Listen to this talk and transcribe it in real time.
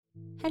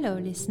Hello,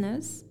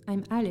 listeners.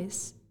 I'm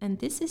Alice, and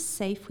this is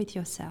Safe with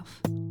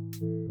Yourself.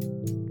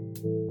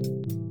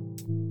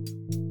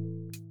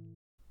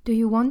 Do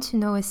you want to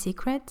know a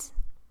secret?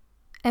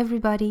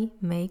 Everybody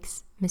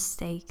makes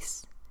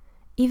mistakes.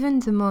 Even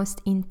the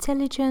most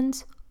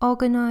intelligent,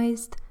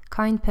 organized,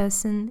 kind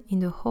person in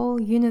the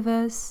whole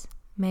universe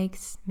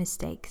makes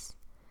mistakes.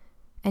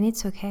 And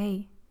it's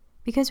okay,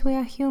 because we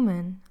are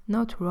human,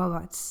 not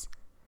robots.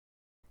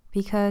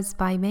 Because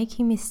by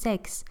making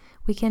mistakes,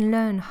 we can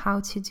learn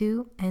how to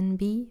do and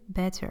be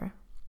better.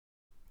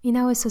 In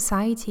our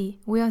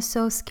society, we are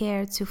so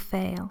scared to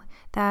fail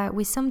that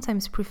we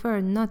sometimes prefer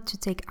not to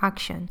take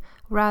action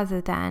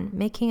rather than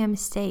making a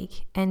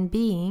mistake and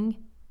being,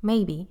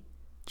 maybe,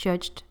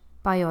 judged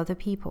by other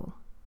people.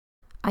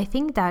 I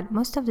think that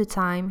most of the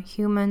time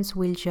humans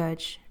will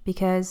judge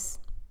because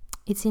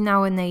it's in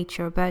our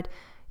nature, but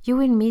you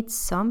will meet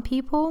some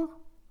people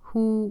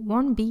who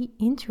won't be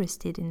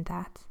interested in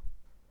that.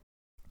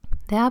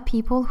 There are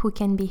people who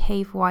can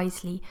behave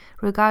wisely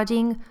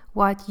regarding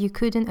what you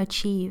couldn't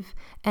achieve,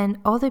 and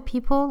other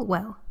people,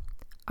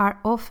 are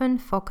often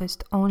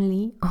focused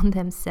only on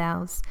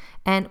themselves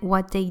and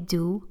what they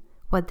do,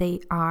 what they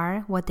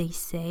are, what they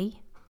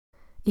say.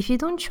 If you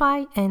don't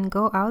try and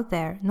go out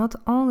there, not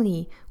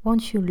only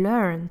won't you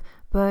learn,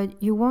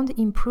 but you won't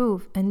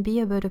improve and be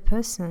a better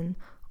person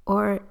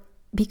or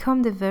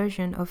become the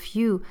version of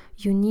you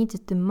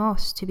needed the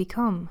most to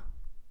become.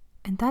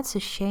 And that's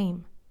a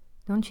shame,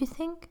 don't you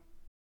think?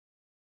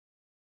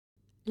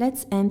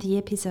 Let's end the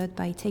episode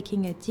by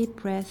taking a deep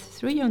breath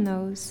through your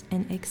nose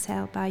and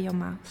exhale by your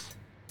mouth.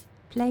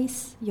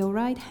 Place your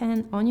right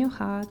hand on your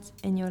heart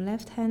and your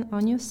left hand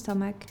on your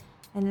stomach,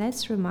 and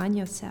let's remind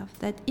yourself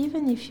that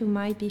even if you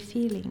might be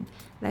feeling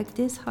like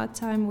this hard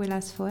time will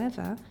last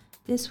forever,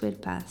 this will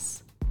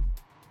pass.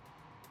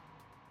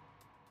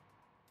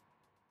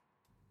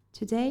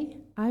 Today,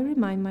 I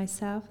remind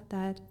myself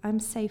that I'm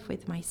safe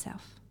with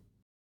myself.